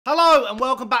Hello and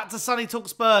welcome back to Sonny Talk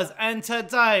Spurs, and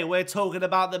today we're talking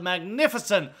about the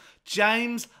magnificent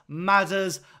James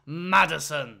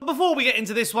Maddison. Before we get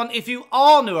into this one, if you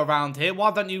are new around here,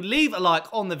 why don't you leave a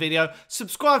like on the video,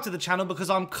 subscribe to the channel because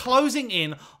I'm closing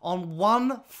in on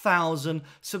 1,000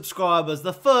 subscribers,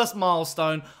 the first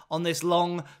milestone on this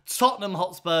long Tottenham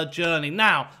Hotspur journey.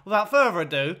 Now, without further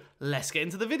ado, let's get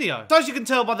into the video. So as you can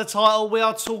tell by the title, we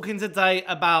are talking today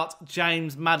about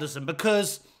James Maddison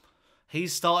because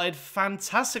he's started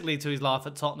fantastically to his life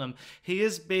at Tottenham. He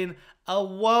has been a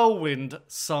whirlwind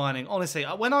signing. Honestly,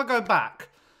 when I go back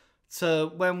to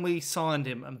when we signed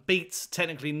him and beat,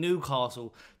 technically,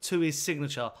 Newcastle to his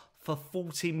signature for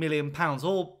 £40 million,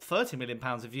 or £30 million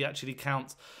if you actually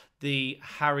count the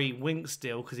Harry Winks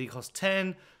deal, because he cost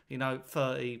 10,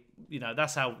 30,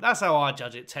 that's how I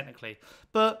judge it technically.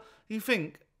 But you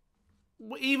think,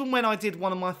 even when I did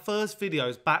one of my first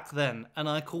videos back then, and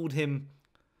I called him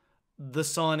the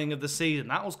signing of the season,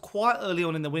 that was quite early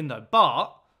on in the window,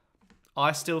 but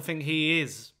I still think he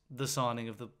is the signing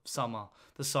of the summer,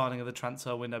 the signing of the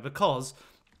transfer window, because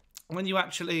when you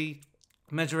actually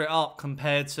measure it up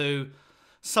compared to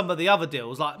some of the other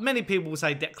deals, like many people will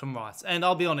say Declan Rice, and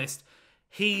I'll be honest,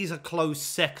 he's a close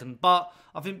second, but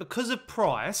I think because of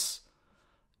price,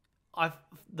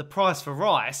 the price for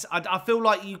Rice, I feel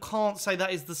like you can't say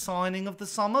that is the signing of the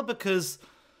summer, because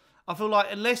I feel like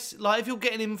if you're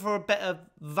getting him for a better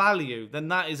value, then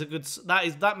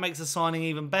that makes the signing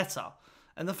even better.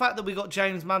 And the fact that we got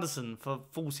James Maddison for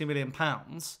 £40 million,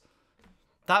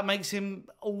 that makes him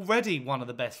already one of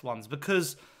the best ones,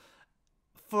 because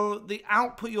for the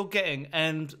output you're getting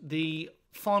and the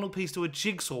final piece to a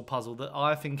jigsaw puzzle that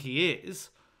I think he is,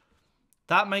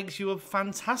 that makes you a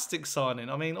fantastic signing.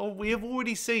 I mean, we have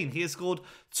already seen he has scored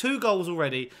 2 goals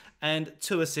already and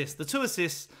 2 assists. The 2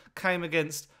 assists came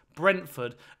against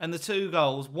Brentford, and the 2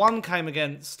 goals, one came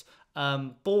against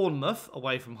Bournemouth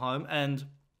away from home, and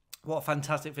what a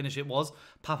fantastic finish it was.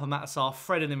 Papa Matasar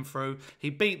threaded him through, he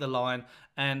beat the line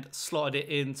and slotted it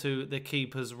into the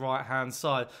keeper's right hand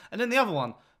side. And then the other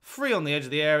one, free on the edge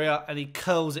of the area, and he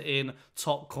curls it in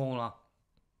top corner.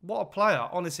 What a player.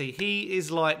 Honestly, he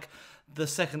is like the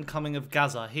second coming of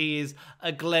Gaza. He is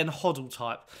a Glenn Hoddle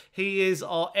type. He is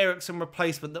our Eriksen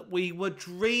replacement that we were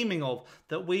dreaming of,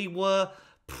 that we were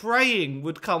praying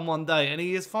would come one day, and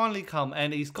he has finally come,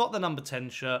 and he's got the number 10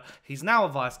 shirt. He's now a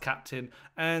vice captain,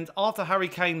 and after Harry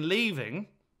Kane leaving,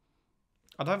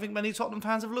 I don't think many Tottenham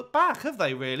fans have looked back, have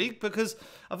they, really? Because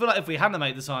I feel like if we hadn't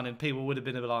made the signing, people would have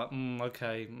been like,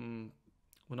 okay,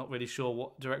 we're not really sure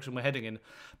what direction we're heading in.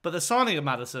 But the signing of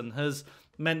Maddison has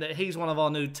meant that he's one of our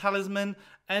new talisman,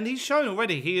 and he's shown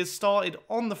already. He has started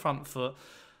on the front foot,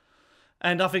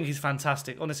 and I think he's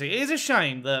fantastic. Honestly, it is a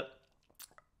shame that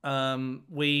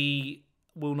we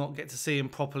will not get to see him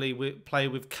properly play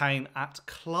with Kane at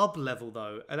club level,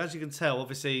 though. And as you can tell,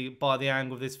 obviously, by the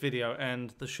angle of this video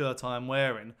and the shirt I'm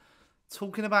wearing,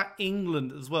 talking about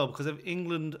England as well, because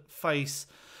England face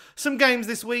some games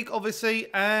this week,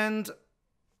 obviously, and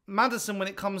Maddison, when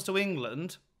it comes to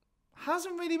England,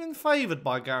 hasn't really been favoured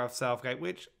by Gareth Southgate,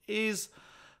 which is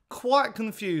quite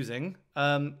confusing,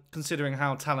 considering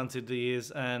how talented he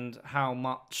is and how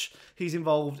much he's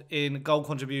involved in goal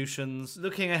contributions.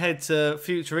 Looking ahead to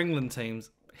future England teams,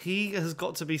 he has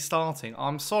got to be starting.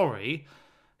 I'm sorry.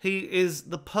 He is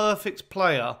the perfect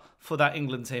player for that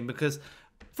England team because,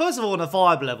 first of all, on a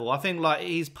vibe level, I think like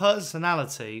his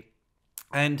personality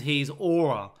and his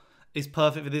aura is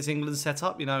perfect for this England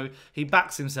setup. He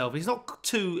backs himself. He's not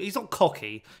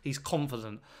cocky. He's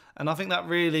confident. And I think that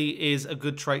really is a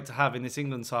good trait to have in this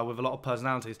England side with a lot of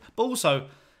personalities. But also,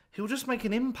 he'll just make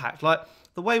an impact. Like,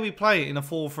 the way we play it in a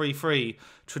 4-3-3,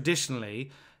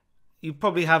 traditionally, you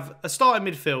probably have a starting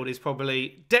midfield is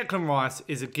probably Declan Rice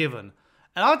is a given.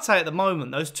 And I'd say at the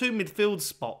moment, those 2 midfield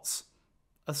spots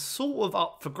are sort of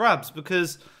up for grabs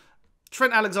because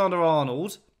Trent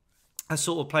Alexander-Arnold has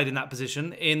sort of played in that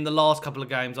position. In the last couple of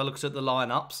games, I looked at the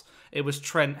lineups. It was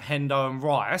Trent, Hendo and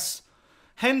Rice.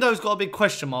 Hendo's got a big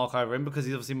question mark over him because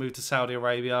he's obviously moved to Saudi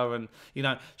Arabia, and,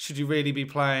 should you really be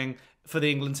playing for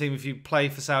the England team if you play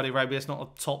for Saudi Arabia? It's not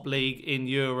a top league in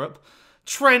Europe.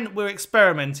 Trent we're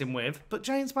experimenting with, but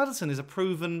James Maddison is a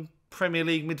proven Premier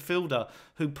League midfielder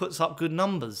who puts up good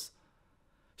numbers.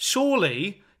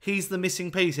 Surely he's the missing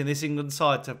piece in this England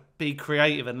side to be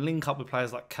creative and link up with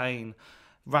players like Kane,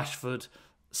 Rashford,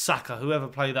 Saka, whoever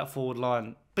play that forward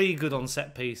line. Be good on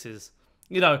set pieces.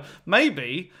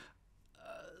 Maybe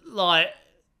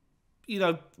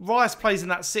Rice plays in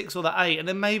that 6 or that 8, and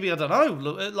then maybe, I don't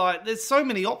know, there's so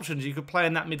many options you could play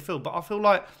in that midfield, but I feel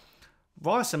like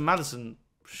Rice and Maddison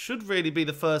should really be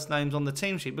the first names on the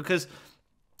team sheet because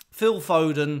Phil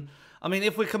Foden, I mean,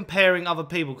 if we're comparing other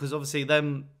people, because obviously they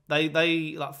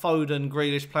like Foden,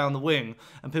 Grealish play on the wing,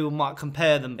 and people might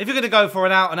compare them. If you're going to go for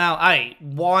an out-and-out 8,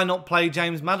 why not play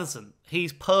James Maddison?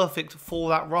 He's perfect for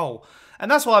that role.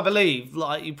 And that's why I believe,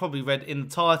 like you probably read in the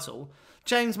title,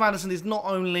 James Maddison is not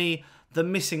only the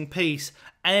missing piece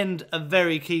and a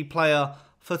very key player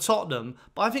for Tottenham,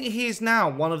 but I think he is now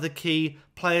one of the key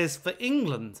players for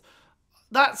England.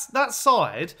 That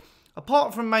side,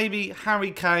 apart from maybe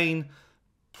Harry Kane,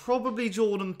 probably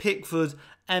Jordan Pickford,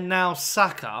 and now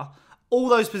Saka, all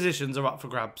those positions are up for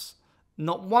grabs.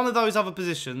 Not one of those other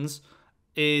positions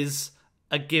is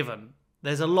a given.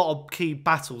 There's a lot of key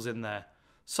battles in there.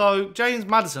 So James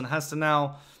Maddison has to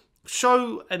now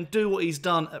show and do what he's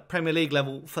done at Premier League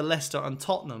level for Leicester and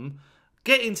Tottenham,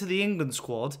 get into the England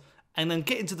squad, and then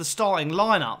get into the starting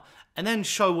lineup, and then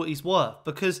show what he's worth,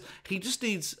 because he just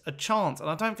needs a chance. And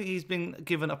I don't think he's been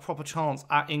given a proper chance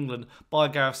at England by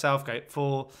Gareth Southgate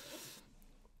for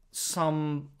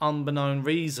some unbeknown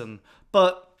reason.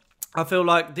 But I feel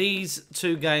like these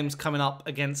 2 games coming up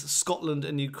against Scotland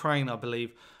and Ukraine, I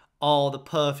believe, are the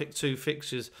perfect 2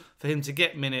 fixtures for him to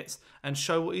get minutes and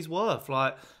show what he's worth.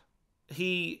 Like,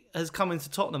 he has come into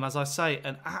Tottenham, as I say,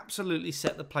 and absolutely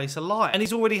set the place alight. And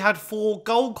he's already had 4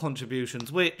 goal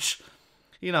contributions, which,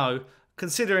 you know,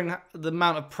 considering the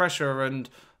amount of pressure and,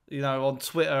 you know, on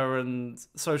Twitter and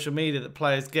social media that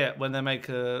players get when they make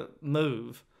a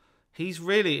move, he's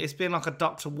really, it's been like a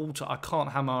duck to water. I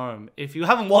can't hammer home. If you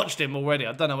haven't watched him already,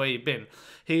 I don't know where you've been.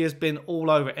 He has been all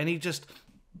over it. And he just,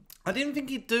 I didn't think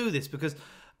he'd do this, because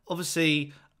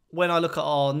obviously when I look at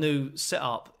our new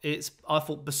setup, I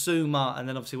thought Bissouma, and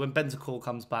then obviously when Bentancur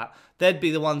comes back, they'd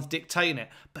be the ones dictating it.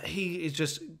 But he is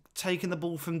just taking the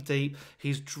ball from deep.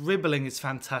 His dribbling is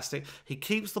fantastic. He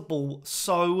keeps the ball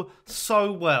so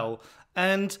well.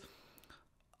 And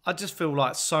I just feel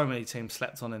like so many teams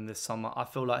slept on him this summer. I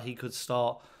feel like he could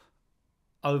start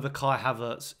over Kai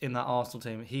Havertz in that Arsenal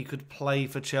team. He could play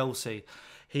for Chelsea.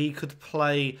 He could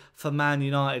play for Man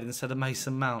United instead of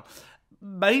Mason Mount.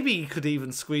 Maybe he could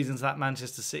even squeeze into that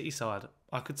Manchester City side.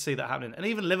 I could see that happening. And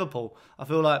even Liverpool. I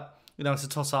feel like, you know, it's a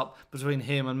toss-up between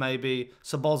him and maybe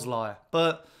Szoboszlai.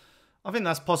 But I think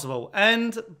that's possible.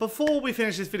 And before we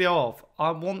finish this video off,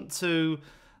 I want to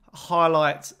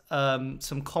highlight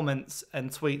some comments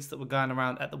and tweets that were going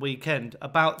around at the weekend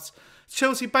about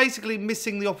Chelsea basically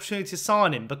missing the opportunity to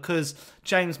sign him because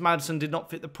James Maddison did not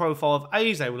fit the profile of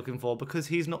age they were looking for, because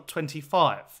he's not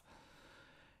 25.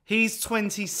 He's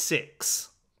 26.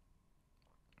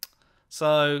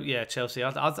 So, yeah, Chelsea,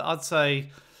 I'd say,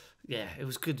 yeah, it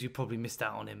was good you probably missed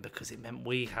out on him, because it meant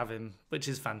we have him, which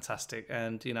is fantastic.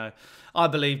 And, you know, I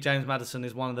believe James Maddison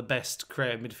is one of the best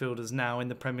creative midfielders now in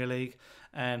the Premier League.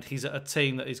 And he's at a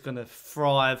team that is going to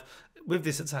thrive with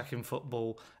this attacking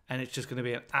football. And it's just going to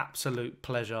be an absolute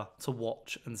pleasure to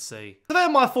watch and see. So there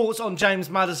are my thoughts on James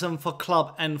Maddison for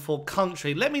club and for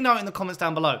country. Let me know in the comments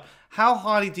down below. How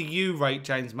highly do you rate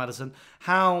James Maddison?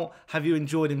 How have you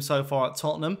enjoyed him so far at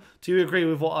Tottenham? Do you agree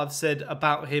with what I've said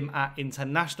about him at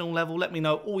international level? Let me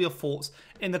know all your thoughts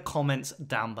in the comments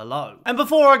down below. And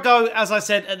before I go, as I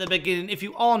said at the beginning, if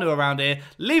you are new around here,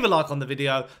 leave a like on the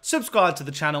video, subscribe to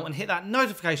the channel, and hit that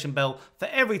notification bell for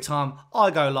every time I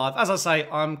go live. As I say,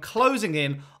 I'm closing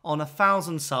in on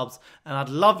 1,000 subs, and I'd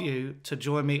love you to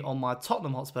join me on my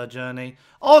Tottenham Hotspur journey,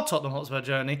 or Tottenham Hotspur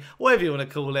journey, whatever you want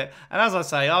to call it. And as I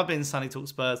say, I've been Sonny Talk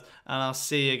Spurs, and I'll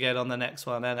see you again on the next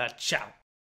one, and ciao.